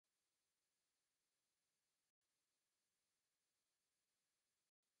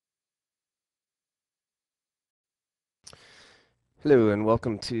Hello and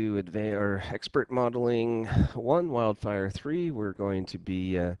welcome to Expert Modeling 1, Wildfire 3. We're going to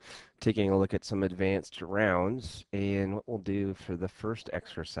be taking a look at some advanced rounds, and what we'll do for the first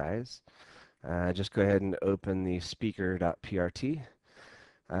exercise, just go ahead and open the speaker.prt.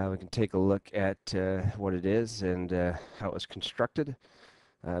 We can take a look at what it is and how it was constructed.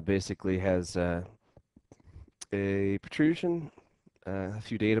 Basically has a protrusion, a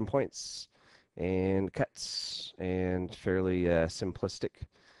few datum points, and cuts, and fairly simplistic,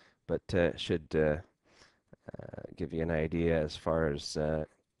 but should give you an idea as far as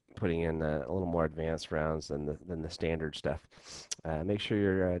putting in a little more advanced rounds than the standard stuff. Make sure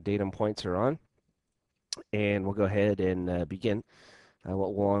your datum points are on, and we'll go ahead and begin.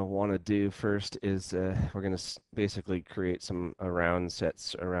 What we'll want to do first is we're going to basically create some round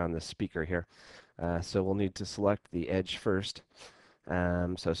sets around the speaker here. So we'll need to select the edge first.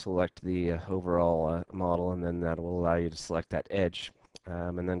 So select the overall model, and then that will allow you to select that edge.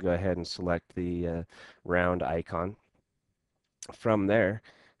 And then go ahead and select the round icon. From there,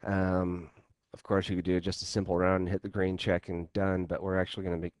 of course, you could do just a simple round and hit the green check and done, but we're actually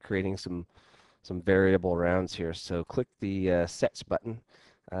going to be creating some variable rounds here. So click the sets button.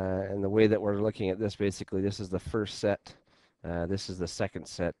 And the way that we're looking at this, basically, this is the first set. This is the second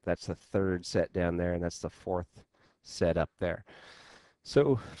set. That's the third set down there, and that's the fourth set up there.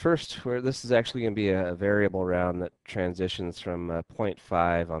 So first, this is actually going to be a variable round that transitions from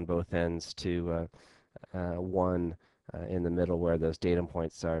 0.5 on both ends to 1 in the middle where those datum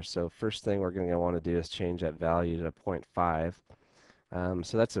points are. So first thing we're going to want to do is change that value to 0.5.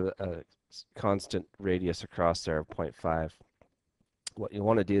 So that's a constant radius across there of 0.5. What you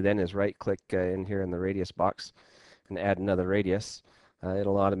want to do then is right-click in here in the radius box and add another radius.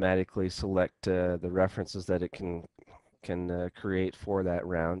 It'll automatically select the references that it can create for that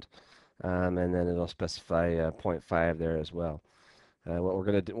round, and then it'll specify 0.5 there as well. What we're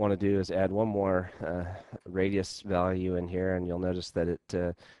going to want to do is add one more radius value in here, and you'll notice that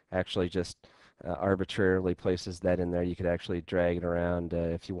it actually just arbitrarily places that in there. You could actually drag it around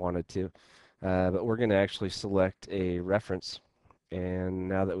if you wanted to, but we're going to actually select a reference, and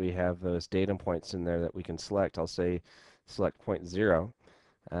now that we have those datum points in there that we can select, I'll say select 0.0,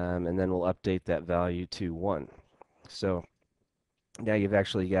 and then we'll update that value to 1. So now you've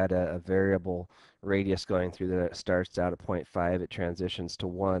actually got a variable radius going through there. It starts out at 0.5, it transitions to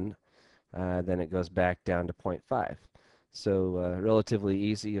 1, then it goes back down to 0.5. So relatively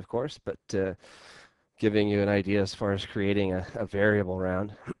easy, of course, but giving you an idea as far as creating a variable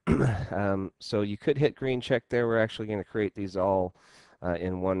round. So you could hit green check there. We're actually going to create these all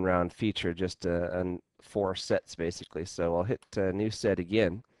in one round feature, just 4 sets basically. So I'll hit new set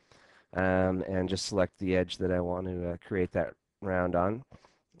again, and just select the edge that I want to create that round on.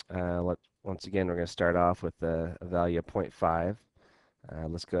 Once again, we're going to start off with a value of 0.5.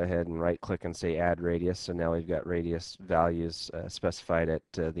 Let's go ahead and right click and say add radius. So now we've got radius values specified at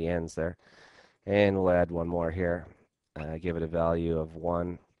the ends there. And we'll add one more here. Give it a value of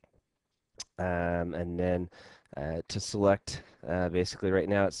 1. And then to select, basically right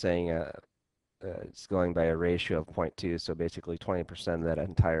now it's saying it's going by a ratio of 0.2, so basically 20% of that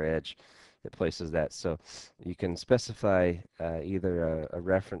entire edge, it places that. So you can specify either a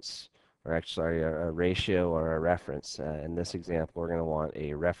reference, or actually a ratio or a reference. In this example, we're going to want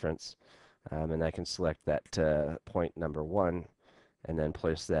a reference, and I can select that point number 1, and then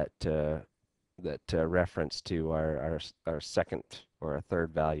place that reference to our second or our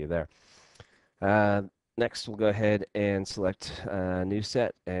third value there. Next, we'll go ahead and select new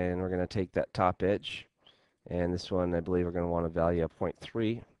set, and we're going to take that top edge, and this one I believe we're going to want a value of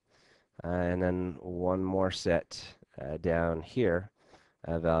 0.3, and then one more set down here,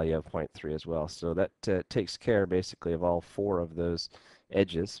 a value of 0.3 as well. So that takes care basically of all 4 of those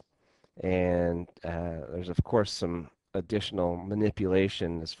edges, and there's of course some additional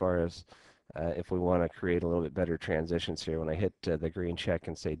manipulation as far as if we want to create a little bit better transitions here. When I hit the green check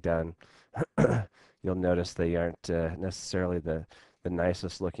and say done, you'll notice they aren't necessarily the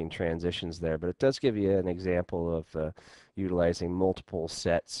nicest looking transitions there, but it does give you an example of utilizing multiple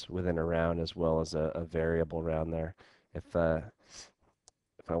sets within a round as well as a variable round there. If I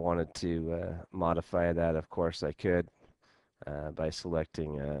wanted to modify that, of course I could by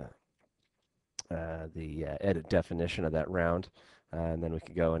selecting the edit definition of that round, and then we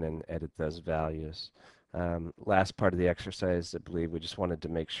could go in and edit those values. Last part of the exercise, I believe we just wanted to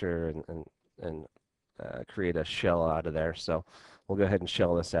make sure and create a shell out of there. So we'll go ahead and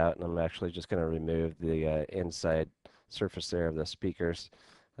shell this out, and I'm actually just going to remove the inside surface there of the speakers.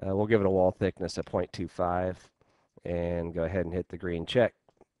 We'll give it a wall thickness of 0.25 and go ahead and hit the green check.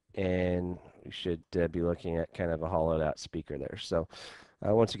 and we should be looking at kind of a hollowed out speaker there. So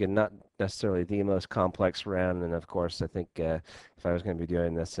once again, not necessarily the most complex round, and of course, I think if I was going to be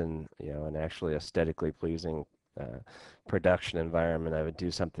doing this in an actually aesthetically pleasing uh, production environment, I would do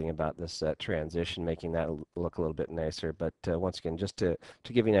something about this transition, making that look a little bit nicer. But once again, just to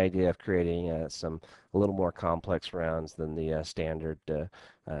give you an idea of creating some a little more complex rounds than the standard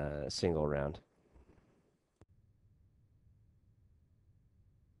single round.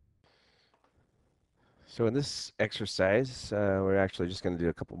 So in this exercise, we're actually just going to do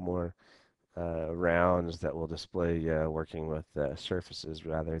a couple more rounds that will display working with surfaces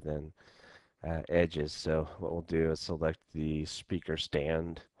rather than edges. So what we'll do is select the speaker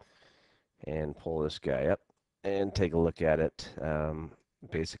stand and pull this guy up and take a look at it.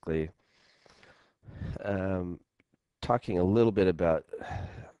 Basically, um, talking a little bit about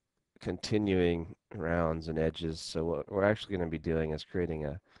continuing rounds and edges. So what we're actually going to be doing is creating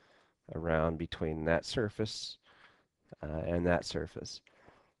a round between that surface and that surface.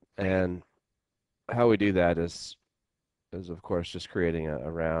 And how we do that is of course just creating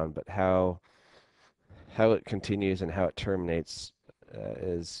a round, but how it continues and how it terminates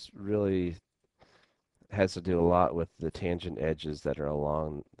is really has to do a lot with the tangent edges that are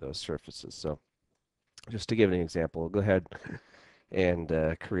along those surfaces. So just to give an example, we'll go ahead and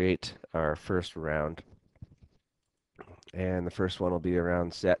create our first round. And the first one will be a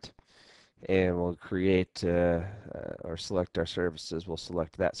round set. And we'll create or select our surfaces. We'll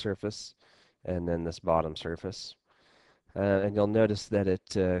select that surface and then this bottom surface. And you'll notice that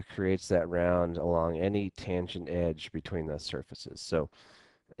it creates that round along any tangent edge between those surfaces. So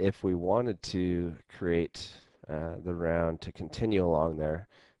if we wanted to create the round to continue along there,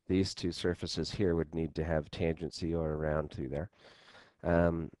 these two surfaces here would need to have tangency or a round through there.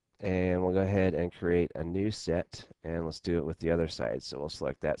 Um, and we'll go ahead and create a new set, and let's do it with the other side. So we'll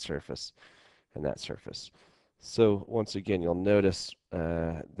select that surface and that surface. So once again, you'll notice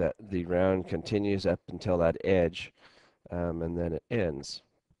that the round continues up until that edge, and then it ends.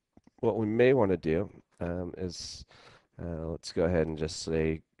 What we may want to do is let's go ahead and just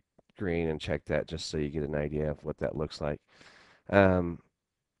say green and check that just so you get an idea of what that looks like. Um,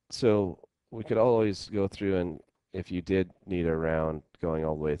 so we could always go through and if you did need a round going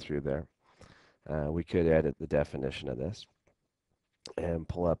all the way through there, we could edit the definition of this and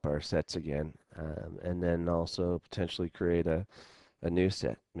pull up our sets again, and then also potentially create a new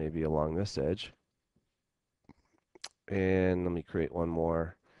set, maybe along this edge. And let me create one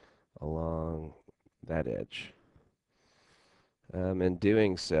more along that edge. In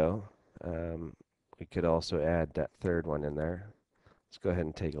doing so, um, we could also add that third one in there. Let's go ahead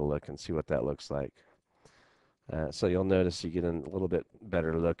and take a look and see what that looks like. So you'll notice you get a little bit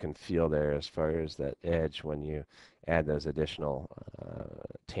better look and feel there as far as that edge when you add those additional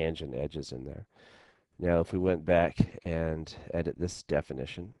tangent edges in there. Now if we went back and edit this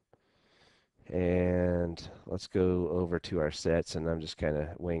definition, and let's go over to our sets, and I'm just kind of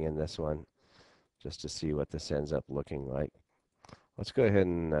winging this one just to see what this ends up looking like. Let's go ahead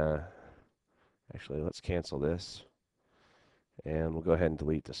and actually let's cancel this, and we'll go ahead and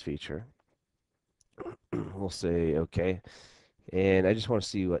delete this feature. We'll say OK. And I just want to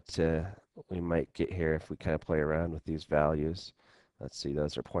see what we might get here if we kind of play around with these values. Let's see,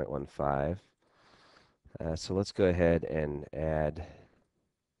 those are 0.15. So let's go ahead and let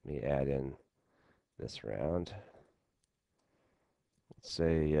me add in this round. Let's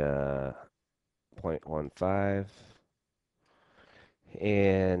say 0.15.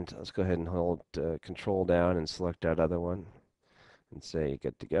 And let's go ahead and hold control down and select that other one and say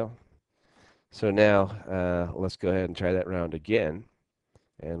good to go. So now let's go ahead and try that round again.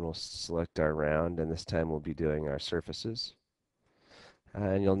 And we'll select our round, and this time we'll be doing our surfaces.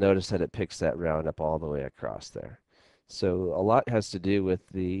 And you'll notice that it picks that round up all the way across there. So a lot has to do with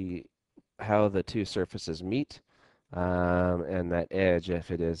how the two surfaces meet and that edge, if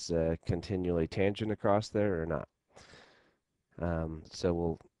it is continually tangent across there or not. So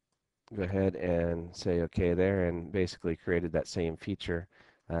we'll go ahead and say OK there, and basically created that same feature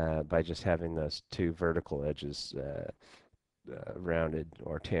by just having those two vertical edges rounded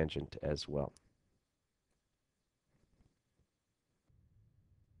or tangent as well.